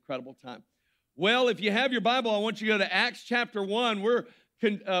incredible time. Well, if you have your Bible, I want you to go to Acts chapter 1. We're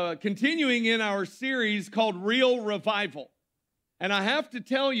continuing in our series called Real Revival. And I have to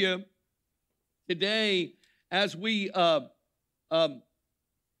tell you today, as we kind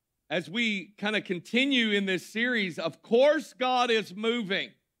of continue in this series, of course God is moving.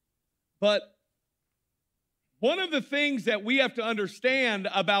 But one of the things that we have to understand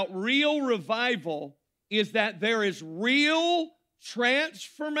about real revival is that there is real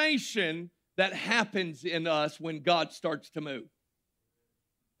transformation that happens in us when God starts to move.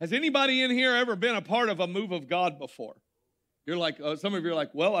 Has anybody in here ever been a part of a move of God before? You're like, some of you are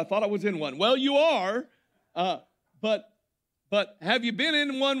like, well, I thought I was in one. Well, you are, but have you been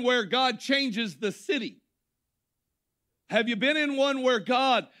in one where God changes the city? Have you been in one where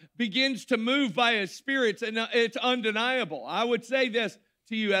God begins to move by His Spirit, and it's undeniable? I would say this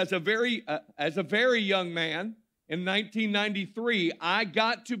to you as a very young man. In 1993, I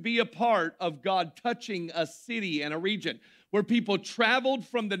got to be a part of God touching a city and a region where people traveled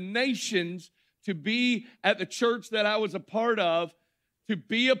from the nations to be at the church that I was a part of, to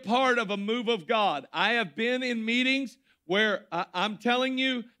be a part of a move of God. I have been in meetings where I'm telling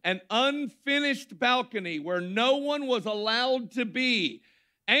you, an unfinished balcony where no one was allowed to be.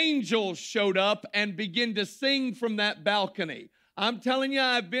 Angels showed up and began to sing from that balcony. I'm telling you,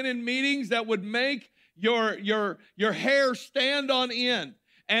 I've been in meetings that would make your hair stand on end.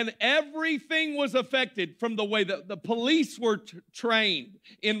 And everything was affected from the way that the police were trained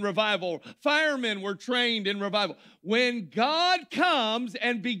in revival. Firemen were trained in revival. When God comes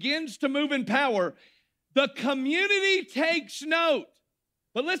and begins to move in power, the community takes note.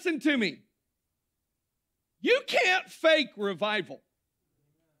 But listen to me. You can't fake revival.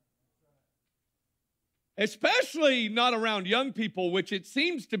 Especially not around young people, which it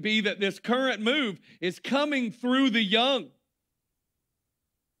seems to be that this current move is coming through the young.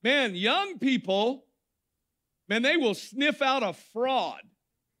 Man, young people, man, they will sniff out a fraud.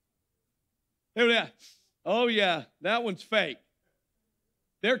 Oh yeah, that one's fake.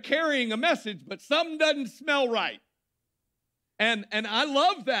 They're carrying a message, but something doesn't smell right. And I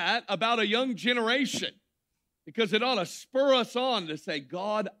love that about a young generation, because it ought to spur us on to say,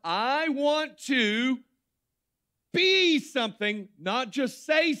 God, I want to be something, not just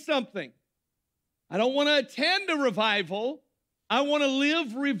say something. I don't want to attend a revival. I want to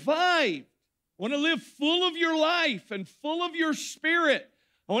live revived. I want to live full of your life and full of your spirit.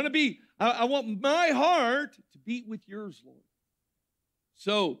 I want my heart to beat with yours, Lord.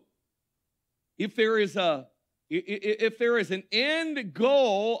 So, if there is an end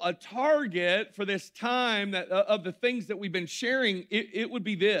goal, a target for this time of the things that we've been sharing, it would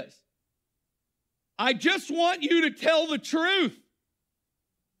be this. I just want you to tell the truth.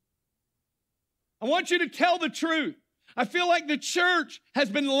 I want you to tell the truth. I feel like the church has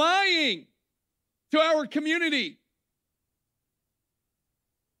been lying to our community.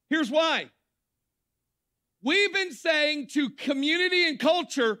 Here's why. We've been saying to community and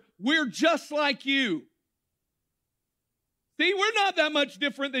culture, we're just like you. See, we're not that much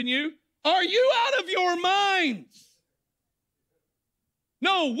different than you. Are you out of your minds?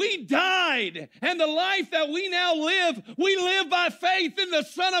 No, we died, and the life that we now live, we live by faith in the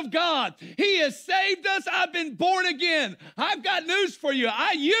Son of God. He has saved us. I've been born again. I've got news for you.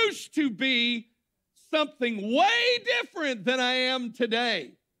 I used to be something way different than I am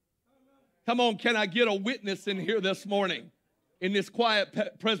today. Come on, can I get a witness in here this morning in this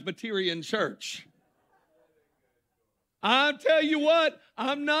quiet Presbyterian church? I'll tell you what,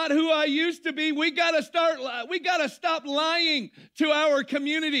 I'm not who I used to be. We got to stop lying to our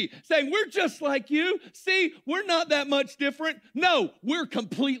community, saying we're just like you. See, we're not that much different. No, we're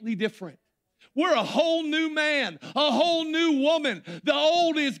completely different. We're a whole new man, a whole new woman. The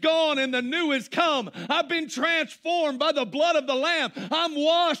old is gone and the new has come. I've been transformed by the blood of the Lamb. I'm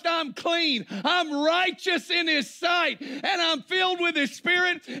washed, I'm clean, I'm righteous in His sight, and I'm filled with His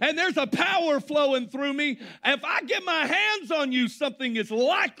Spirit, and there's a power flowing through me. If I get my hands on you, something is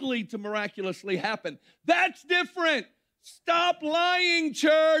likely to miraculously happen. That's different. Stop lying,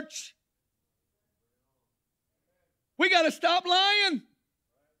 church. We got to stop lying.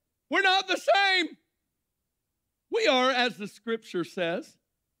 We're not the same. We are, as the scripture says,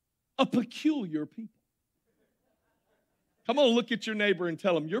 a peculiar people. Come on, look at your neighbor and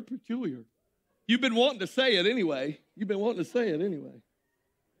tell them, you're peculiar. You've been wanting to say it anyway.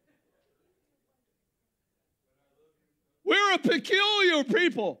 We're a peculiar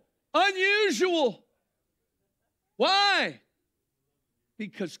people. Unusual. Why?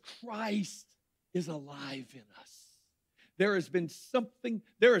 Because Christ is alive in us. There is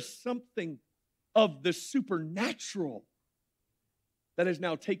something of the supernatural that has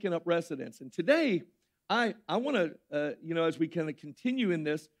now taken up residence. And today, I want to, as we kind of continue in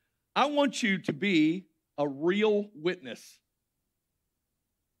this, I want you to be a real witness.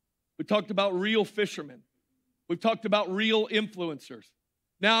 We talked about real fishermen. We've talked about real influencers.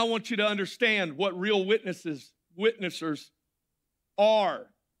 Now I want you to understand what real witnessers are.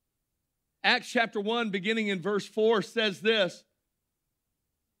 Acts chapter 1, beginning in verse 4, says this.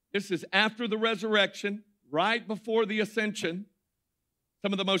 This is after the resurrection, right before the ascension.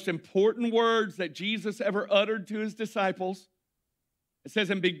 Some of the most important words that Jesus ever uttered to his disciples. It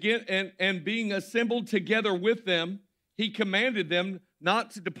says, and being assembled together with them, he commanded them not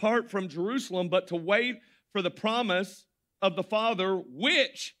to depart from Jerusalem, but to wait for the promise of the Father,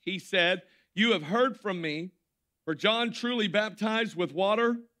 which, he said, you have heard from me. For John truly baptized with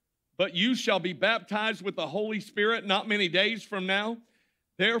water, but you shall be baptized with the Holy Spirit not many days from now.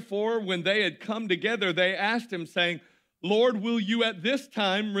 Therefore, when they had come together, they asked him, saying, Lord, will you at this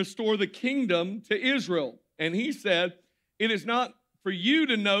time restore the kingdom to Israel? And he said, it is not for you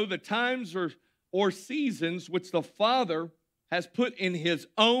to know the times or seasons which the Father has put in his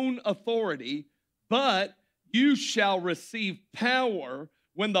own authority, but you shall receive power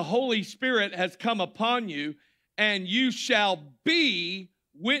when the Holy Spirit has come upon you, and you shall be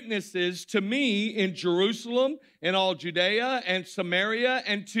witnesses to me in Jerusalem, in all Judea and Samaria,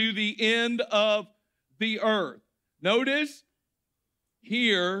 and to the end of the earth. Notice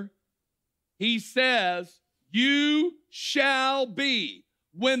here, he says, you shall be.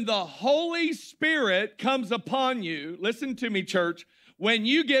 When the Holy Spirit comes upon you, listen to me, church, when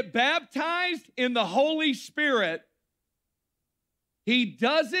you get baptized in the Holy Spirit, he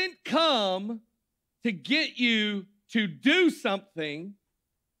doesn't come to get you to do something.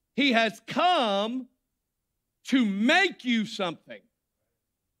 He has come to make you something.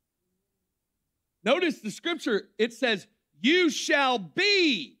 Notice the scripture, it says, you shall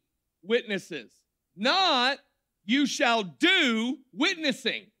be witnesses, not you shall do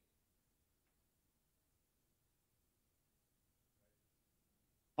witnessing.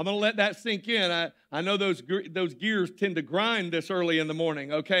 I'm going to let that sink in. I know those gears tend to grind this early in the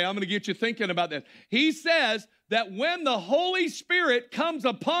morning, okay? I'm going to get you thinking about this. He says that when the Holy Spirit comes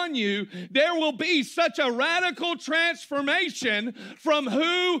upon you, there will be such a radical transformation from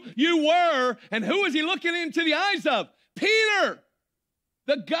who you were. And who is he looking into the eyes of? Peter,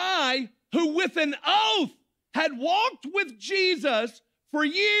 the guy who with an oath had walked with Jesus for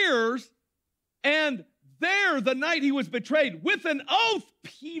years, and there, the night he was betrayed, with an oath,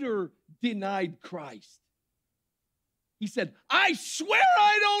 Peter denied Christ. He said, I swear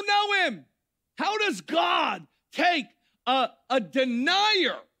I don't know him. How does God take a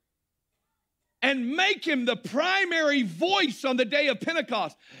denier and make him the primary voice on the day of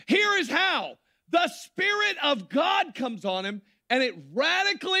Pentecost? Here is how. The Spirit of God comes on him, and it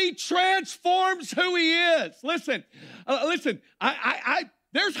radically transforms who he is. Listen,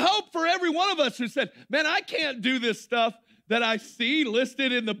 there's hope for every one of us who said, man, I can't do this stuff that I see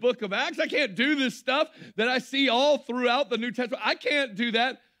listed in the book of Acts. I can't do this stuff that I see all throughout the New Testament. I can't do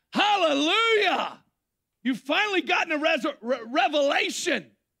that. Hallelujah. You've finally gotten a revelation.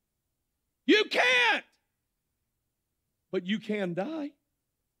 You can't. But you can die.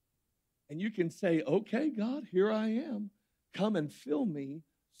 And you can say, okay, God, here I am. Come and fill me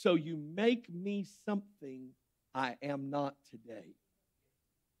so you make me something I am not today.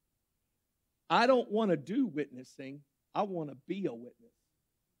 I don't want to do witnessing. I want to be a witness.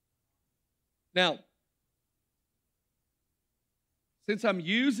 Now, since I'm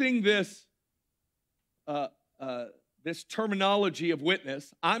using this terminology of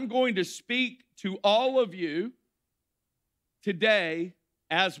witness, I'm going to speak to all of you today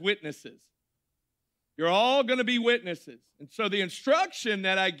as witnesses. You're all going to be witnesses. And so the instruction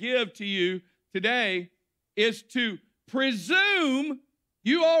that I give to you today is to presume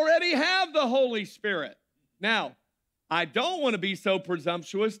you already have the Holy Spirit. Now, I don't want to be so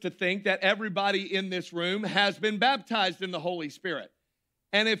presumptuous to think that everybody in this room has been baptized in the Holy Spirit.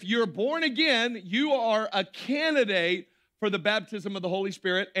 And if you're born again, you are a candidate for the baptism of the Holy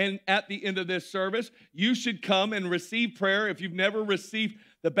Spirit. And at the end of this service, you should come and receive prayer. If you've never received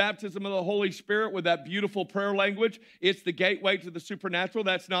the baptism of the Holy Spirit with that beautiful prayer language, it's the gateway to the supernatural.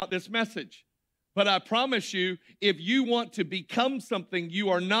 That's not this message. But I promise you, if you want to become something you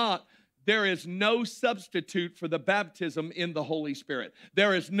are not, there is no substitute for the baptism in the Holy Spirit.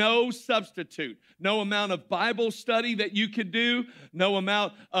 There is no substitute. No amount of Bible study that you could do, no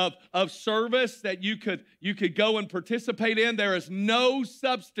amount of service that you could go and participate in. There is no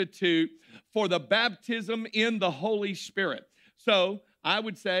substitute for the baptism in the Holy Spirit. So I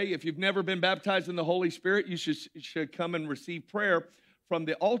would say if you've never been baptized in the Holy Spirit, you should come and receive prayer from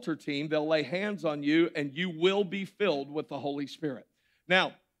the altar team, they'll lay hands on you and you will be filled with the Holy Spirit.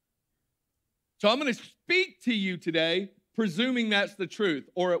 Now, so I'm going to speak to you today, presuming that's the truth,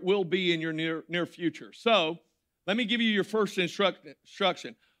 or it will be in your near future. So let me give you your first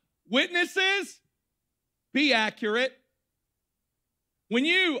instruction. Witnesses, be accurate. When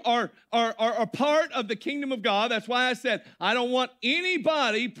you are a part of the kingdom of God, that's why I said, I don't want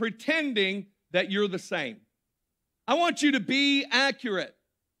anybody pretending that you're the same. I want you to be accurate.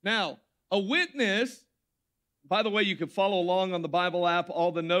 Now, a witness, by the way, you can follow along on the Bible app.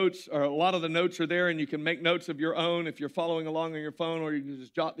 All the notes, or a lot of the notes are there, and you can make notes of your own if you're following along on your phone, or you can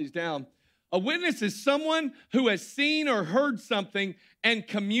just jot these down. A witness is someone who has seen or heard something and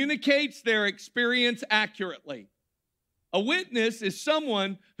communicates their experience accurately. A witness is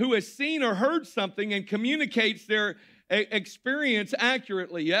someone who has seen or heard something and communicates their experience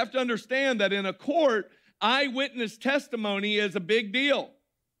accurately. You have to understand that in a court, eyewitness testimony is a big deal.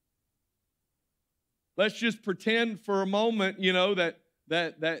 Let's just pretend for a moment, that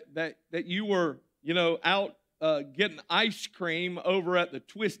you were, out getting ice cream over at the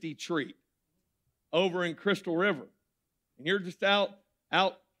Twisty Treat over in Crystal River. And you're just out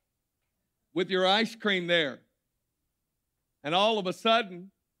with your ice cream there. And all of a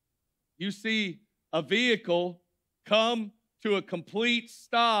sudden, you see a vehicle come to a complete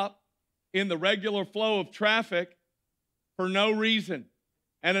stop in the regular flow of traffic for no reason.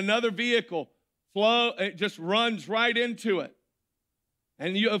 And another vehicle it just runs right into it.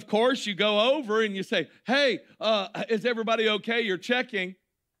 And you, of course, you go over and you say, hey, is everybody okay? You're checking.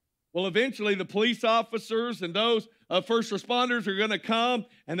 Well, eventually the police officers and those first responders are going to come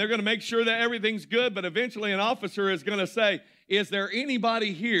and they're going to make sure that everything's good. But eventually an officer is going to say, is there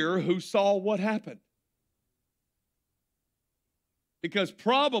anybody here who saw what happened? Because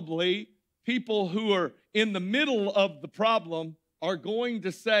probably people who are in the middle of the problem are going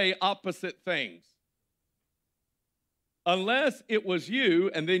to say opposite things. Unless it was you,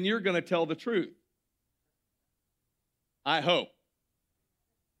 and then you're going to tell the truth. I hope.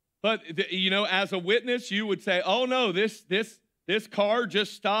 But, as a witness, you would say, oh, no, this car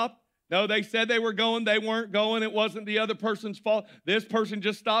just stopped. No, they said they were going. They weren't going. It wasn't the other person's fault. This person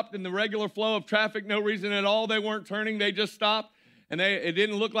just stopped in the regular flow of traffic. No reason at all. They weren't turning. They just stopped. And it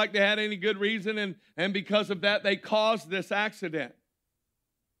didn't look like they had any good reason. And because of that, they caused this accident.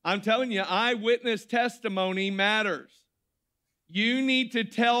 I'm telling you, eyewitness testimony matters. You need to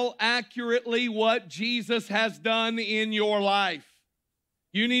tell accurately what Jesus has done in your life.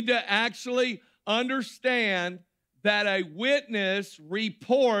 You need to actually understand that a witness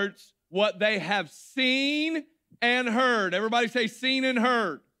reports what they have seen and heard. Everybody say seen and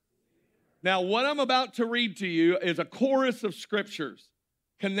heard. Now, what I'm about to read to you is a chorus of scriptures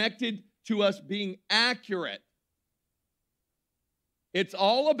connected to us being accurate. It's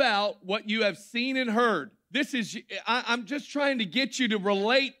all about what you have seen and heard. I'm just trying to get you to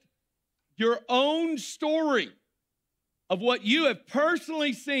relate your own story of what you have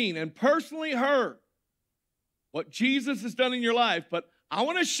personally seen and personally heard, what Jesus has done in your life. But I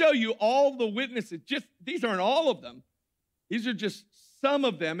want to show you all the witnesses. These aren't all of them. These are just some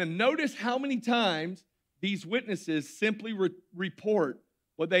of them. And notice how many times these witnesses simply report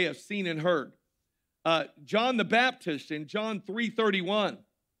what they have seen and heard. John the Baptist in John 3:31,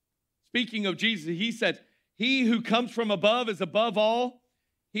 speaking of Jesus, he said, he who comes from above is above all.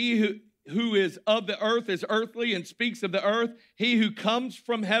 He who is of the earth is earthly and speaks of the earth. He who comes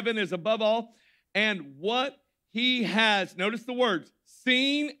from heaven is above all. And what he has, notice the words,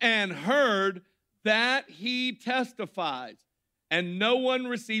 seen and heard, that he testifies. And no one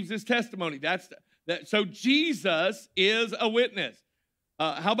receives his testimony. So Jesus is a witness.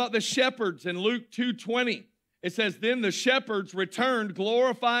 How about the shepherds in Luke 2:20? It says, then the shepherds returned,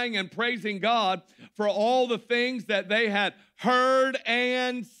 glorifying and praising God for all the things that they had heard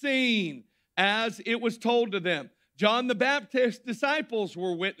and seen, as it was told to them. John the Baptist's disciples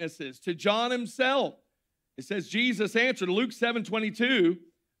were witnesses to John himself. It says, Jesus answered, Luke 7:22,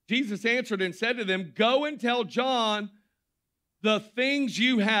 Jesus answered and said to them, go and tell John the things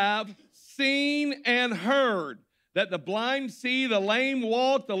you have seen and heard, that the blind see, the lame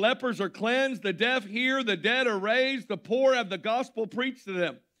walk, the lepers are cleansed, the deaf hear, the dead are raised, the poor have the gospel preached to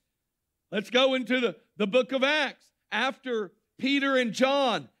them. Let's go into the book of Acts. After Peter and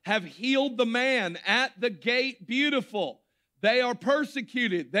John have healed the man at the gate beautiful, they are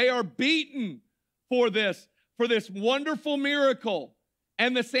persecuted. They are beaten for this wonderful miracle.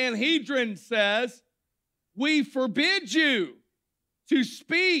 And the Sanhedrin says, we forbid you to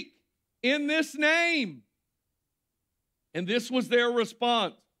speak in this name. And this was their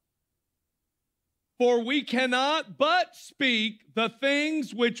response. For we cannot but speak the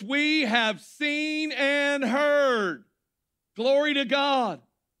things which we have seen and heard. Glory to God.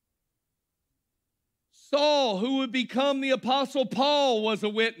 Saul, who would become the Apostle Paul, was a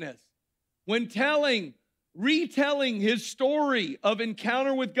witness when retelling his story of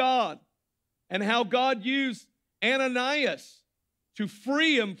encounter with God and how God used Ananias to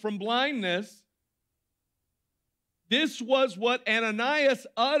free him from blindness. This was what Ananias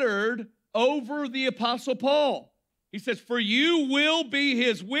uttered over the Apostle Paul. He says, for you will be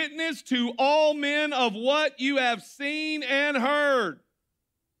his witness to all men of what you have seen and heard.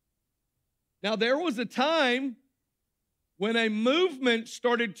 Now, there was a time when a movement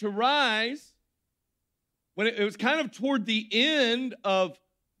started to rise, when it was kind of toward the end of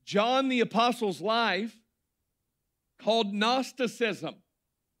John the Apostle's life, called Gnosticism.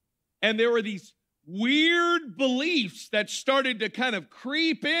 And there were these weird beliefs that started to kind of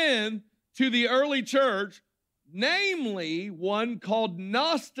creep in to the early church, namely one called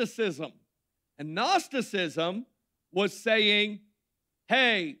Gnosticism. And Gnosticism was saying,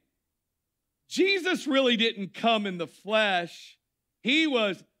 hey, Jesus really didn't come in the flesh. He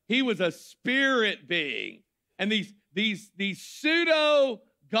was a spirit being. And these pseudo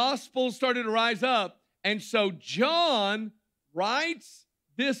gospels started to rise up. And so John writes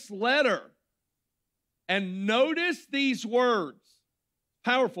this letter. And notice these words.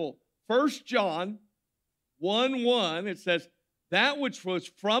 Powerful. 1 John 1:1, it says, that which was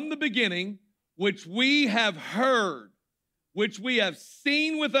from the beginning, which we have heard, which we have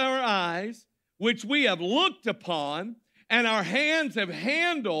seen with our eyes, which we have looked upon, and our hands have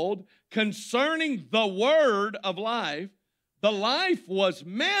handled concerning the word of life. The life was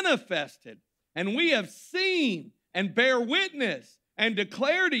manifested, and we have seen and bear witness and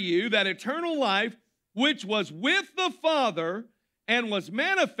declare to you that eternal life, which was with the Father and was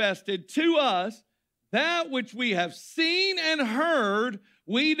manifested to us, that which we have seen and heard,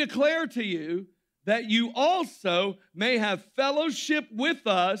 we declare to you, that you also may have fellowship with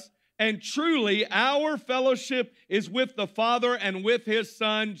us. And truly, our fellowship is with the Father and with his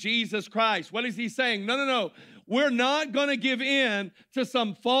Son, Jesus Christ. What is he saying? No. We're not going to give in to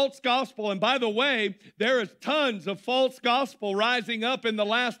some false gospel. And by the way, there is tons of false gospel rising up in the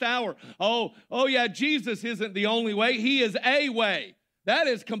last hour. Oh yeah, Jesus isn't the only way. He is a way. That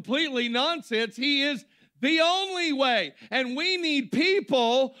is completely nonsense. He is the only way. And we need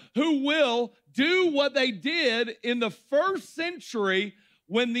people who will do what they did in the first century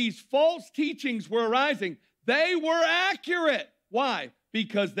when these false teachings were arising. They were accurate. Why?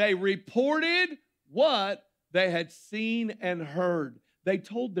 Because they reported what they had seen and heard. They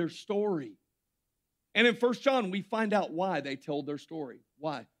told their story. And in 1 John, we find out why they told their story.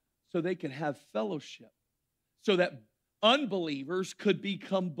 Why? So they could have fellowship. So that unbelievers could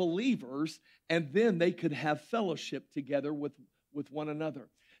become believers, and then they could have fellowship together with one another.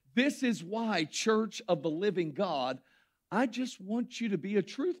 This is why, Church of the Living God, I just want you to be a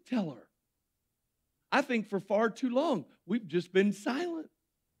truth teller. I think for far too long, we've just been silent.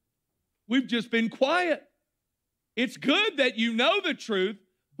 We've just been quiet. It's good that you know the truth,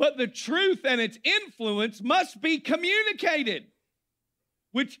 but the truth and its influence must be communicated.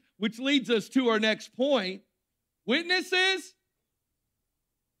 Which leads us to our next point. Witnesses,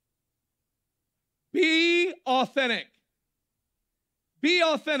 be authentic. Be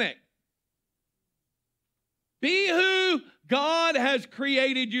authentic. Be who God has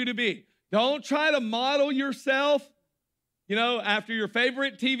created you to be. Don't try to model yourself, after your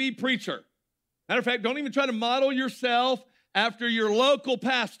favorite TV preacher. Matter of fact, don't even try to model yourself after your local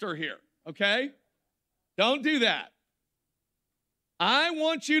pastor here, okay? Don't do that. I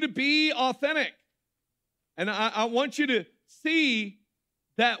want you to be authentic. And I want you to see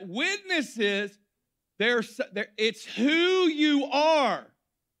that witnesses, it's who you are.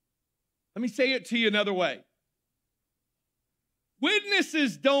 Let me say it to you another way.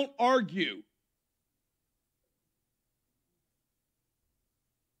 Witnesses don't argue.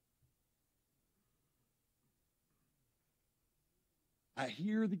 I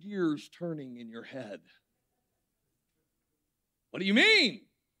hear the gears turning in your head. What do you mean?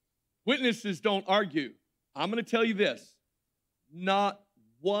 Witnesses don't argue. I'm going to tell you this. Not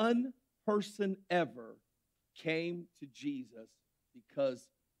one person ever came to Jesus because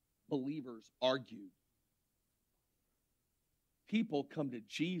believers argued. People come to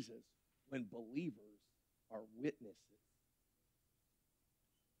Jesus when believers are witnesses.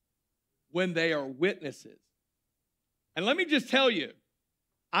 When they are witnesses. And let me just tell you,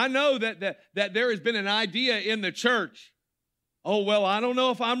 I know that there has been an idea in the church. Oh, well, I don't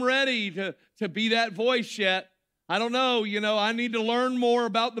know if I'm ready to be that voice yet. I don't know, I need to learn more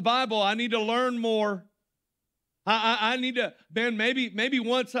about the Bible. I need to learn more. I need to, man, maybe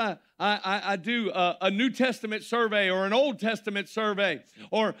once I do a New Testament survey or an Old Testament survey,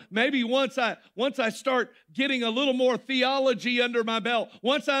 or maybe once I start getting a little more theology under my belt,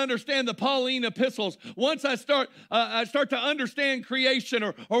 once I understand the Pauline epistles, once I start to understand creation,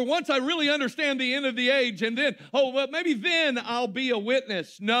 or once I really understand the end of the age, and then, maybe then I'll be a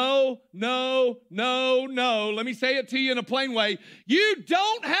witness. No. Let me say it to you in a plain way. You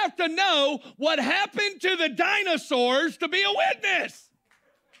don't have to know what happened to the dinosaurs to be a witness.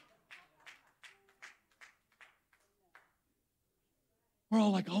 We're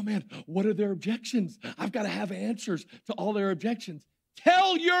all like, oh man, what are their objections? I've got to have answers to all their objections.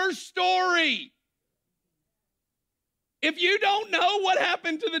 Tell your story. If you don't know what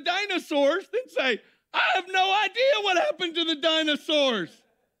happened to the dinosaurs, then say, I have no idea what happened to the dinosaurs,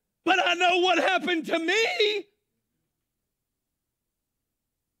 but I know what happened to me.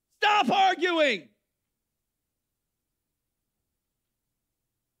 Stop arguing.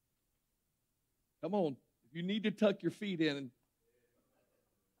 Come on. If you need to tuck your feet in,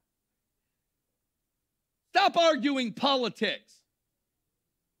 stop arguing politics.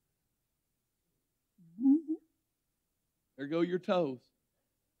 There go your toes.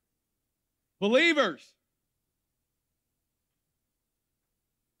 Believers,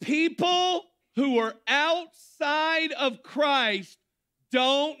 people who are outside of Christ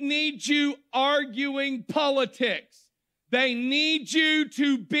don't need you arguing politics. They need you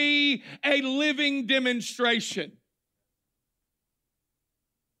to be a living demonstration.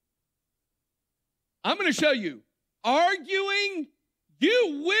 I'm going to show you. Arguing,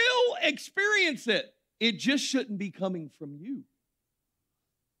 you will experience it. It just shouldn't be coming from you.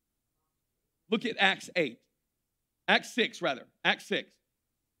 Look at Acts 6.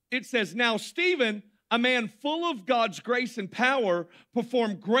 It says, now Stephen, a man full of God's grace and power,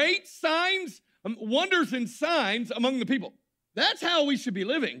 performed great signs, wonders and signs among the people. That's how we should be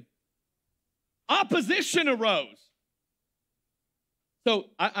living. Opposition arose. So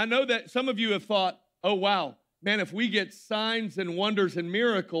I know that some of you have thought, oh, wow, man, if we get signs and wonders and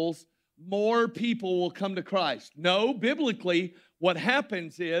miracles, more people will come to Christ. No, biblically, what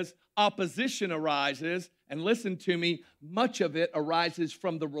happens is opposition arises, and listen to me, much of it arises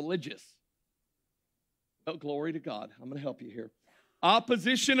from the religious. Oh, glory to God. I'm going to help you here.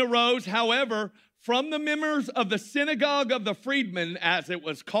 Opposition arose, however, from the members of the synagogue of the freedmen, as it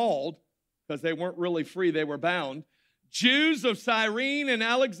was called, because they weren't really free, they were bound, Jews of Cyrene and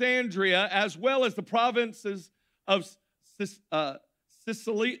Alexandria, as well as the provinces of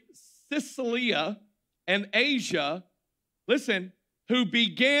Cilicia and Asia, listen, who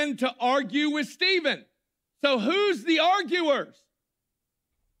began to argue with Stephen. So who's the arguers?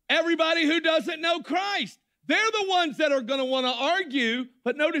 Everybody who doesn't know Christ. They're the ones that are going to want to argue.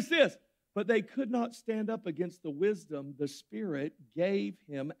 But notice this. But they could not stand up against the wisdom the Spirit gave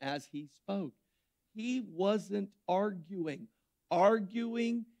him as he spoke. He wasn't arguing.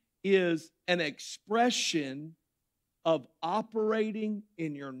 Arguing is an expression of operating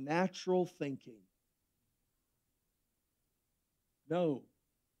in your natural thinking. No.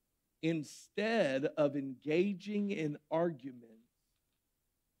 Instead of engaging in argument,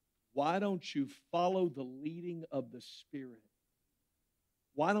 why don't you follow the leading of the Spirit?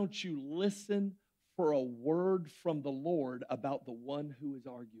 Why don't you listen for a word from the Lord about the one who is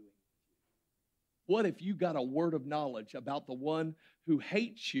arguing? What if you got a word of knowledge about the one who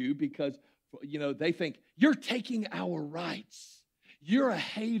hates you because, they think, you're taking our rights. You're a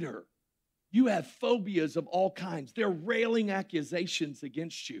hater. You have phobias of all kinds. They're railing accusations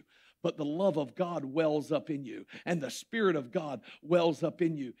against you. But the love of God wells up in you, and the Spirit of God wells up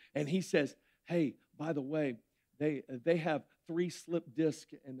in you. And he says, hey, by the way, they have 3 slip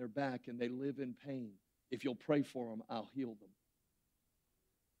discs in their back, and they live in pain. If you'll pray for them, I'll heal them.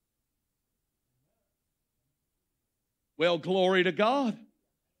 Well, glory to God.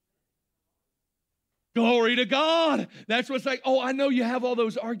 Glory to God. That's what's like, oh, I know you have all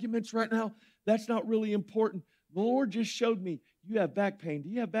those arguments right now. That's not really important. The Lord just showed me you have back pain. Do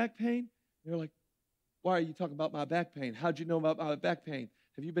you have back pain? They're like, why are you talking about my back pain? How'd you know about my back pain?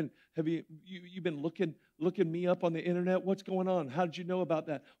 Have you been looking me up on the internet? What's going on? How did you know about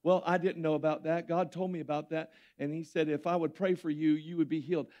that? Well, I didn't know about that. God told me about that. And he said, if I would pray for you, you would be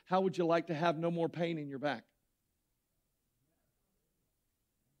healed. How would you like to have no more pain in your back?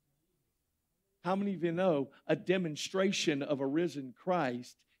 How many of you know a demonstration of a risen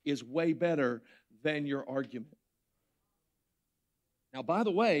Christ is way better than your argument? Now, by the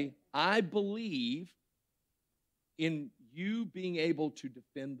way, I believe in you being able to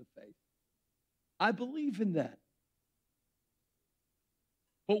defend the faith. I believe in that.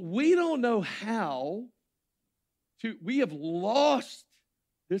 But we don't know how we have lost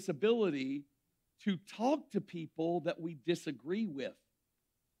this ability to talk to people that we disagree with,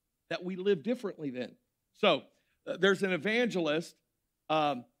 that we live differently than. So there's an evangelist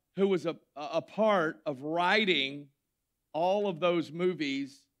who was a part of writing all of those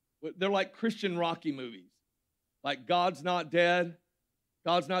movies. They're like Christian Rocky movies, like God's Not Dead,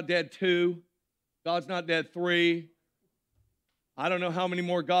 God's Not Dead 2, God's Not Dead 3. I don't know how many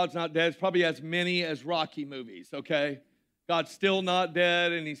more God's Not Dead. It's probably as many as Rocky movies, okay? God's still not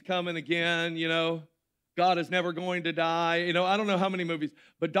dead, and he's coming again, you know. God is never going to die. You know, I don't know how many movies.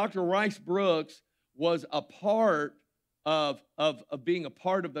 But Dr. Rice Brooks was a part of being a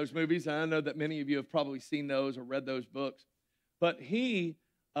part of those movies. And I know that many of you have probably seen those or read those books. But he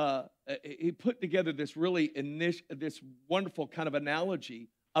put together this this wonderful kind of analogy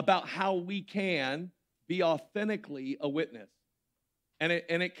about how we can be authentically a witness. And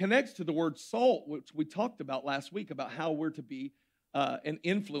it connects to the word salt, which we talked about last week, about how we're to be an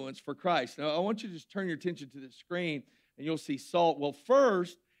influence for Christ. Now, I want you to just turn your attention to the screen, and you'll see salt. Well,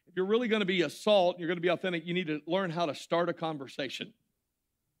 first, if you're really going to be a salt, you're going to be authentic, you need to learn how to start a conversation.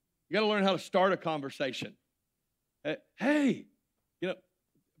 You got to learn how to start a conversation. Hey, you know,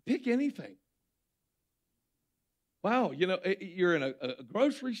 pick anything. Wow, you know, you're in a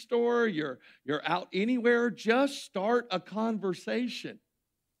grocery store, you're out anywhere, just start a conversation.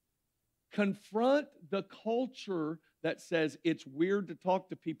 Confront the culture that says it's weird to talk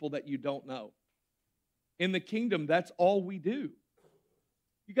to people that you don't know. In the kingdom, that's all we do.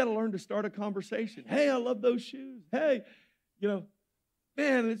 You got to learn to start a conversation. Hey, I love those shoes. Hey, you know,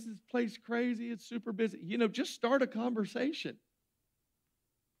 man, this place crazy. It's super busy. You know, just start a conversation.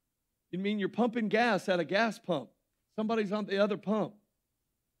 You mean you're pumping gas at a gas pump? Somebody's on the other pump.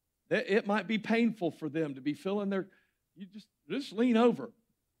 It might be painful for them to be filling their, you just lean over.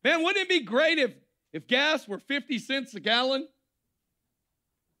 Man, wouldn't it be great if gas were 50 cents a gallon?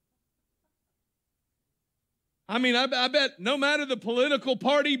 I mean, I bet no matter the political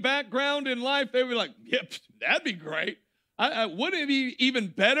party background in life, they would be like, yep, that'd be great. Wouldn't it be even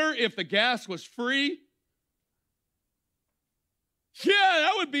better if the gas was free? Yeah,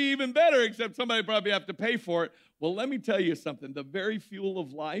 that would be even better, except somebody probably have to pay for it. Well, let me tell you something. The very fuel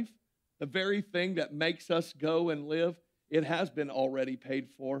of life, the very thing that makes us go and live, it has been already paid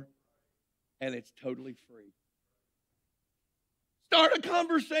for, and it's totally free. Start a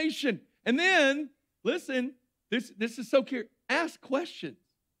conversation. And then, listen, this is so clear. Ask questions.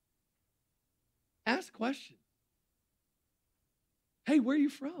 Ask questions. Hey, where are you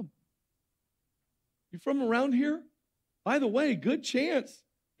from? You from around here? By the way, good chance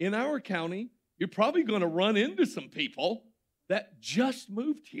in our county, you're probably going to run into some people that just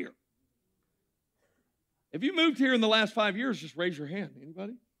moved here. If you moved here in the last 5 years, just raise your hand.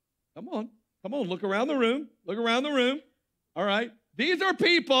 Anybody? Come on. Come on. Look around the room. Look around the room. All right. These are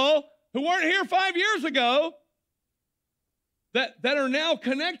people who weren't here 5 years ago that are now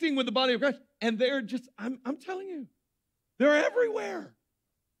connecting with the body of Christ. And they're just, I'm telling you, they're everywhere.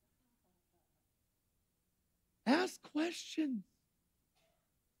 Ask questions.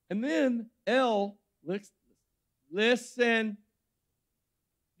 And then, listen.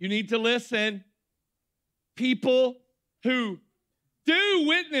 You need to listen. People who do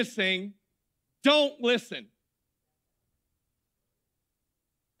witnessing don't listen.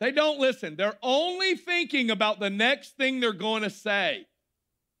 They don't listen. They're only thinking about the next thing they're going to say.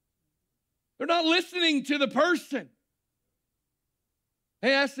 They're not listening to the person.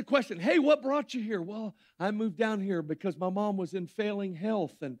 Hey, ask the question, hey, what brought you here? Well, I moved down here because my mom was in failing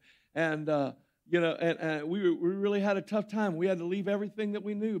health, and we really had a tough time. We had to leave everything that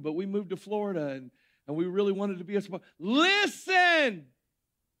we knew, but we moved to Florida, and we really wanted to be a support. Listen!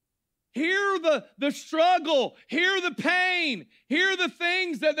 Hear the struggle. Hear the pain. Hear the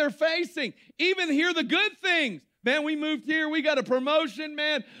things that they're facing. Even hear the good things. Man, we moved here. We got a promotion,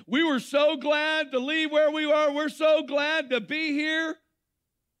 man. We were so glad to leave where we are. We're so glad to be here.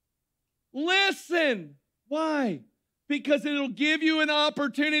 Listen. Why? Because it'll give you an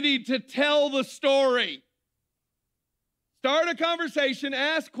opportunity to tell the story. Start a conversation,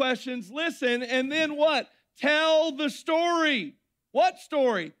 ask questions, listen, and then what? Tell the story. What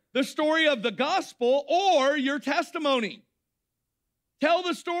story? The story of the gospel or your testimony. Tell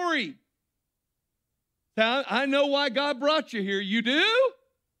the story. I know why God brought you here. You do?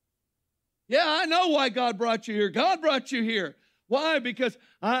 Yeah, I know why God brought you here. God brought you here. Why? Because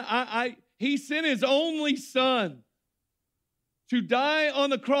He sent His only Son to die on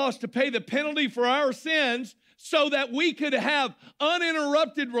the cross to pay the penalty for our sins so that we could have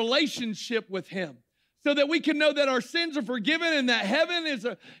uninterrupted relationship with Him. so that we can know that our sins are forgiven and that heaven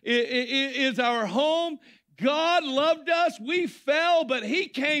is our home. God loved us. We fell, but he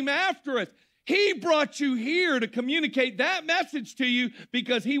came after us. He brought you here to communicate that message to you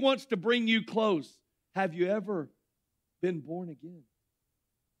because he wants to bring you close. Have you ever been born again?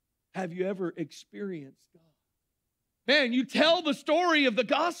 Have you ever experienced God? Man, you tell the story of the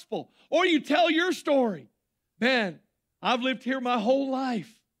gospel, or you tell your story. Man, I've lived here my whole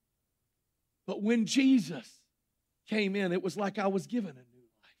life. But when Jesus came in, it was like I was given a new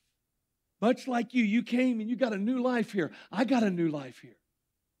life. Much like you came and you got a new life here. I got a new life here.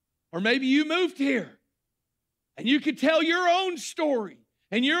 Or maybe you moved here and you could tell your own story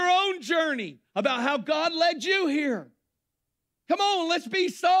and your own journey about how God led you here. Come on, let's be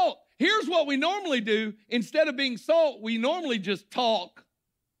salt. Here's what we normally do. Instead of being salt, we normally just talk.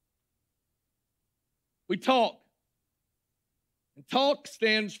 We talk. And talk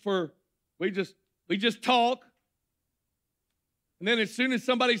stands for we just talk. And then as soon as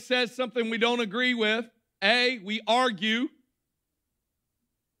somebody says something we don't agree with, A, we argue.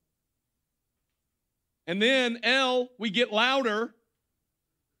 And then L, we get louder.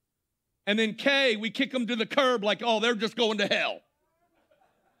 And then K, we kick them to the curb like, oh, they're just going to hell.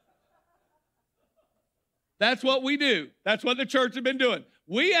 That's what we do. That's what the church has been doing.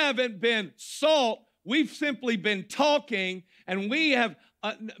 We haven't been salt. We've simply been talking, and we have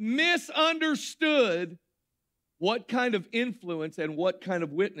misunderstood what kind of influence and what kind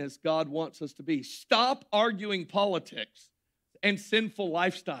of witness God wants us to be. Stop arguing politics and sinful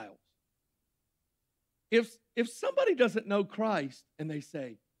lifestyles. If somebody doesn't know Christ and they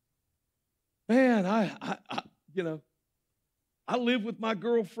say, man, I live with my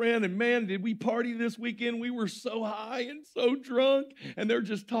girlfriend, and man, did we party this weekend? We were so high and so drunk, and they're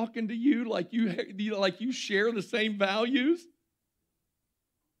just talking to you like you share the same values.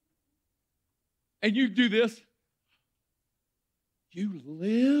 And you do this. You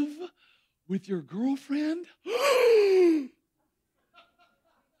live with your girlfriend?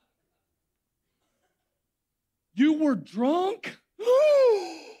 You were drunk?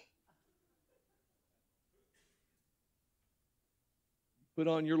 Put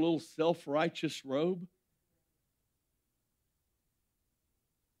on your little self-righteous robe.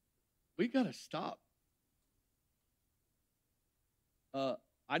 We got to stop.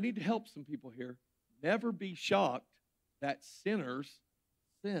 I need to help some people here. Never be shocked that sinners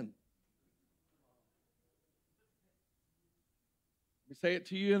sin. Let me say it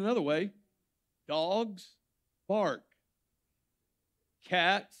to you another way. Dogs bark.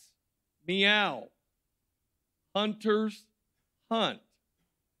 Cats meow. Hunters hunt.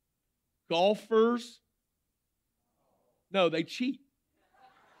 Golfers, no, they cheat.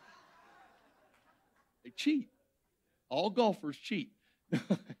 They cheat. All golfers cheat.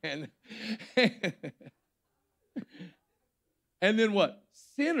 and then what?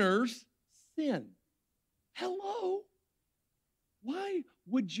 Sinners sin. Hello? Why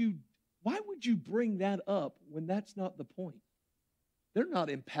would you bring that up when that's not the point? They're not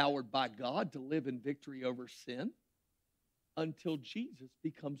empowered by God to live in victory over sin until Jesus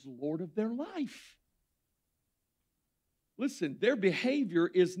becomes Lord of their life. Listen, their behavior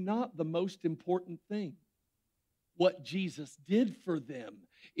is not the most important thing. What Jesus did for them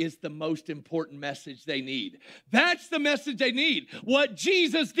is the most important message they need. That's the message they need. What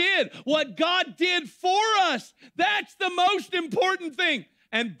Jesus did, what God did for us, that's the most important thing.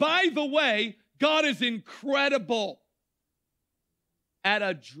 And by the way, God is incredible at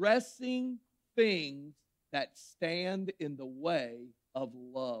addressing things that stand in the way of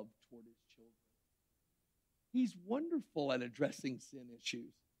love toward his children. He's wonderful at addressing sin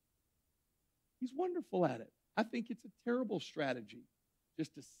issues. He's wonderful at it. I think it's a terrible strategy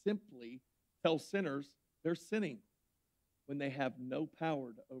just to simply tell sinners they're sinning when they have no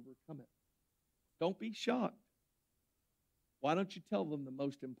power to overcome it. Don't be shocked. Why don't you tell them the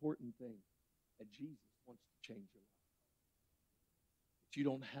most important thing? That Jesus wants to change your life.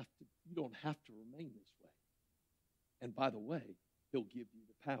 But you don't have to remain this way. And by the way, he'll give you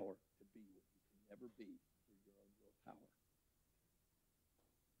the power to be what you can never be through your own willpower.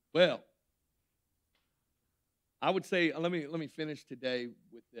 Well, I would say, let me finish today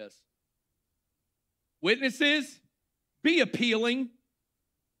with this. Witnesses, be appealing.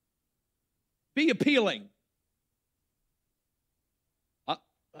 Be appealing. Let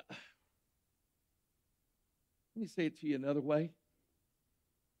me say it to you another way.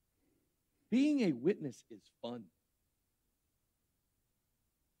 Being a witness is fun.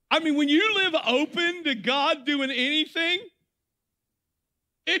 I mean, when you live open to God doing anything,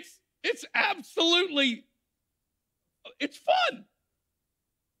 it's absolutely, it's fun.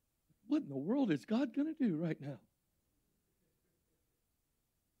 what in the world is God going to do right now?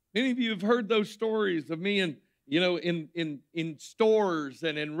 Many of you have heard those stories of me in stores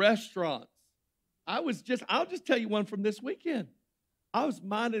and in restaurants. I'll just tell you one from this weekend. I was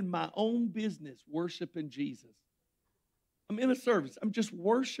minding my own business, worshiping Jesus. I'm in a service. I'm just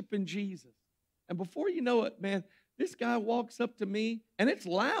worshiping Jesus. And before you know it, man, this guy walks up to me, and it's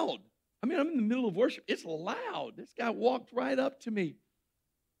loud. I mean, I'm in the middle of worship. It's loud. This guy walked right up to me.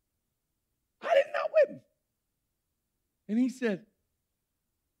 I didn't know him. And he said,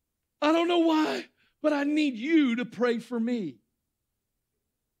 I don't know why, but I need you to pray for me.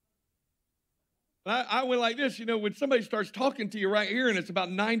 I went like this, when somebody starts talking to you right here and it's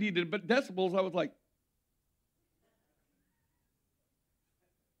about 90 decibels, I was like,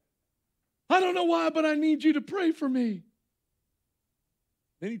 I don't know why, but I need you to pray for me.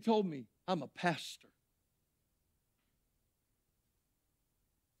 Then he told me, I'm a pastor.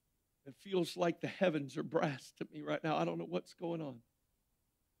 It feels like the heavens are brass to me right now. I don't know what's going on.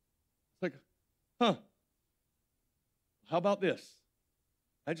 It's like, how about this?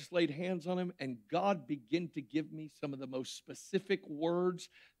 I just laid hands on him, and God began to give me some of the most specific words.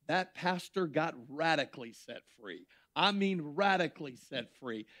 That pastor got radically set free. I mean, radically set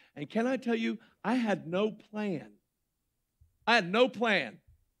free. And can I tell you, I had no plan. I had no plan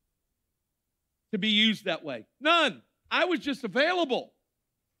to be used that way. None. I was just available.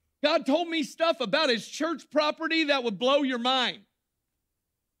 God told me stuff about his church property that would blow your mind.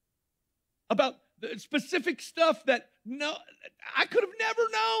 About the specific stuff that I could have never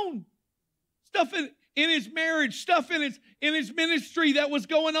known. Stuff in his marriage, stuff in his ministry that was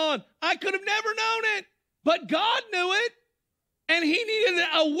going on. I could have never known it, but God knew it, and he needed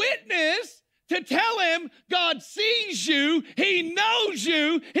a witness to tell him God sees you, he knows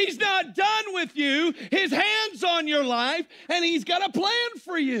you, he's not done with you, his hand's on your life, and he's got a plan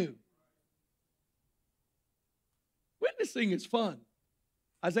for you. Witnessing is fun.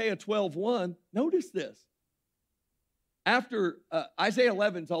 Isaiah 12:1, notice this. After Isaiah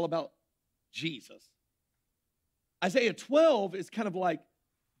 11 is all about Jesus. Isaiah 12 is kind of like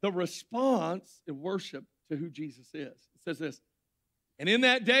the response in worship to who Jesus is. It says this, and in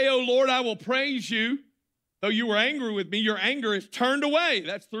that day, O Lord, I will praise you. Though you were angry with me, your anger is turned away.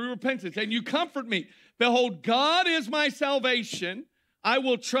 That's through repentance. And you comfort me. Behold, God is my salvation. I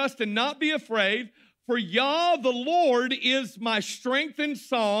will trust and not be afraid. For Yah, the Lord, is my strength and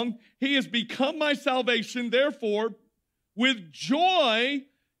song. He has become my salvation. Therefore, with joy,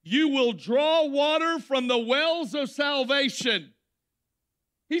 you will draw water from the wells of salvation.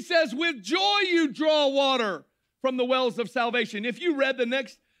 He says, with joy, you draw water from the wells of salvation. If you read the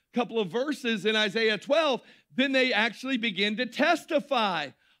next couple of verses in Isaiah 12, then they actually begin to testify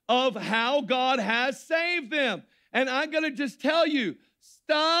of how God has saved them. And I'm going to just tell you,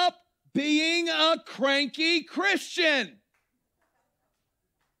 stop being a cranky Christian.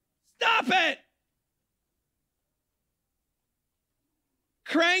 Stop it.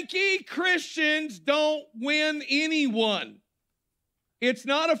 Cranky Christians don't win anyone. It's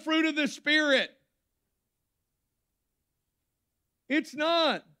not a fruit of the Spirit. It's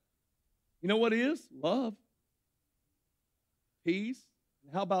not. You know what is? Love. Peace.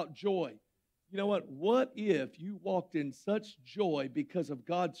 How about joy? You know what? What if you walked in such joy because of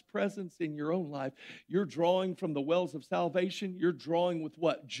God's presence in your own life? You're drawing from the wells of salvation. You're drawing with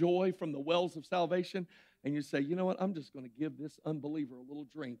what? Joy from the wells of salvation. And you say, you know what? I'm just going to give this unbeliever a little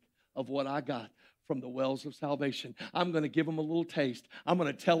drink of what I got from the wells of salvation. I'm going to give them a little taste. I'm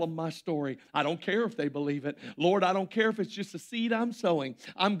going to tell them my story. I don't care if they believe it. Lord, I don't care if it's just a seed I'm sowing.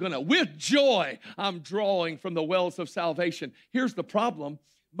 I'm going to, with joy, I'm drawing from the wells of salvation. Here's the problem.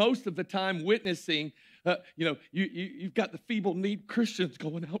 Most of the time witnessing, you've got the feeble-kneed Christians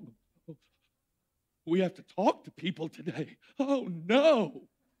going out. We have to talk to people today. Oh, no.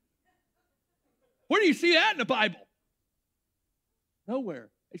 Where do you see that in the Bible? Nowhere.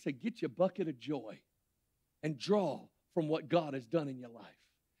 They say, get you a bucket of joy and draw from what God has done in your life.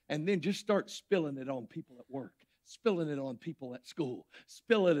 And then just start spilling it on people at work, spilling it on people at school,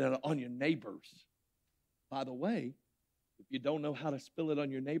 spilling it on your neighbors. By the way, if you don't know how to spill it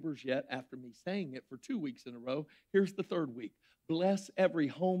on your neighbors yet, after me saying it for 2 weeks in a row, here's the third week.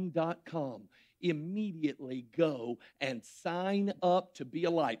 blesseveryhome.com. Immediately go and sign up to be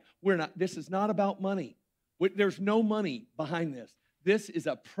a light. This is not about money. There's no money behind this. This is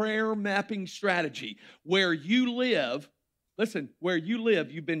a prayer mapping strategy where you live. Listen, where you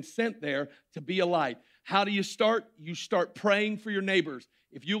live, you've been sent there to be a light. How do you start? You start praying for your neighbors.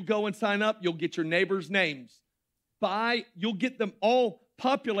 If you'll go and sign up, you'll get your neighbors' names. You'll get them all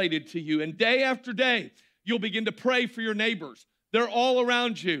populated to you. And day after day, you'll begin to pray for your neighbors. They're all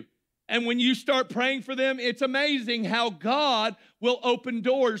around you. And when you start praying for them, it's amazing how God will open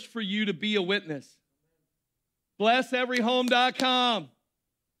doors for you to be a witness. BlessEveryHome.com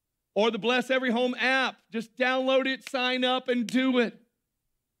or the Bless Every Home app. Just download it, sign up, and do it.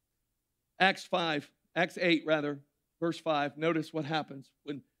 Acts 8, verse 5. Notice what happens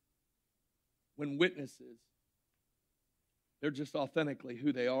when witnesses, they're just authentically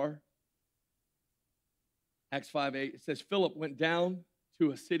who they are. Acts 5:8, it says, Philip went down to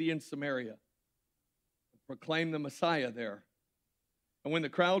a city in Samaria and proclaimed the Messiah there. And when the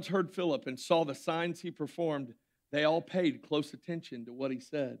crowds heard Philip and saw the signs he performed, they all paid close attention to what he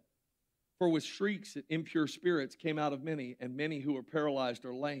said. For with shrieks, impure spirits came out of many, and many who were paralyzed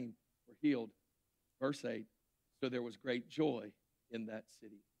or lame were healed. Verse 8, so there was great joy in that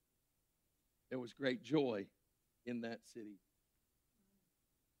city. There was great joy in that city.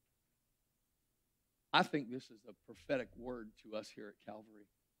 I think this is a prophetic word to us here at Calvary.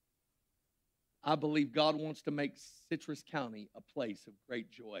 I believe God wants to make Citrus County a place of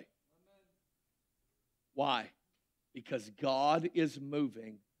great joy. Amen. Why? Because God is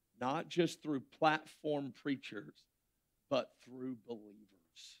moving not just through platform preachers, but through believers.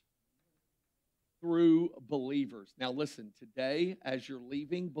 Through believers. Now listen, today as you're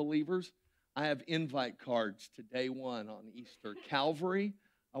leaving, believers, I have invite cards to day one on Easter. Calvary,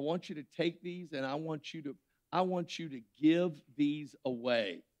 I want you to take these and I want you to give these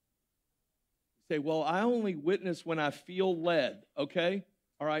away. You say, well, I only witness when I feel led. Okay?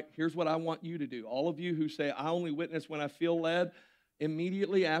 All right, here's what I want you to do. All of you who say, I only witness when I feel led,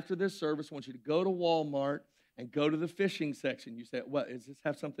 immediately after this service, I want you to go to Walmart and go to the fishing section. You say, what, does this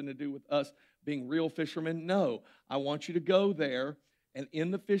have something to do with us being real fishermen? No. I want you to go there, and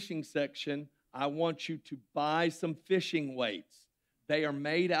in the fishing section, I want you to buy some fishing weights. They are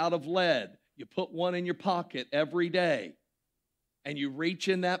made out of lead. You put one in your pocket every day, and you reach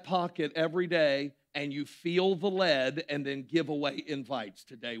in that pocket every day, and you feel the lead, and then give away invites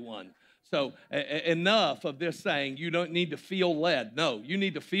to day one. So enough of this saying you don't need to feel lead. No, you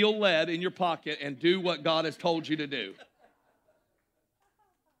need to feel lead in your pocket and do what God has told you to do.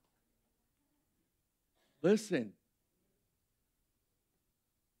 Listen,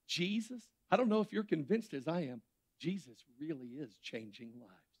 Jesus, I don't know if you're convinced as I am, Jesus really is changing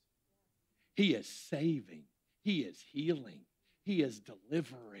lives. He is saving. He is healing. He is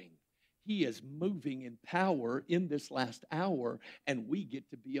delivering. He is moving in power in this last hour, and we get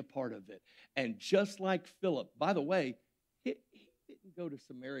to be a part of it. And just like Philip, by the way, he didn't go to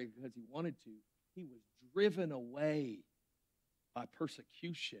Samaria because he wanted to. He was driven away by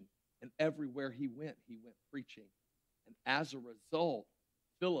persecution, and everywhere he went preaching. And as a result,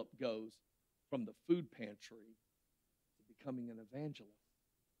 Philip goes from the food pantry to becoming an evangelist.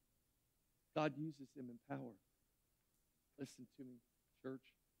 God uses him in power. Listen to me,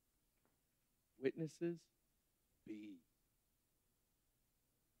 church. Witnesses, be.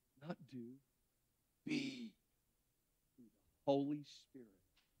 Not do, be who the Holy Spirit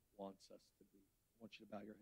wants us to be. I want you to bow your head.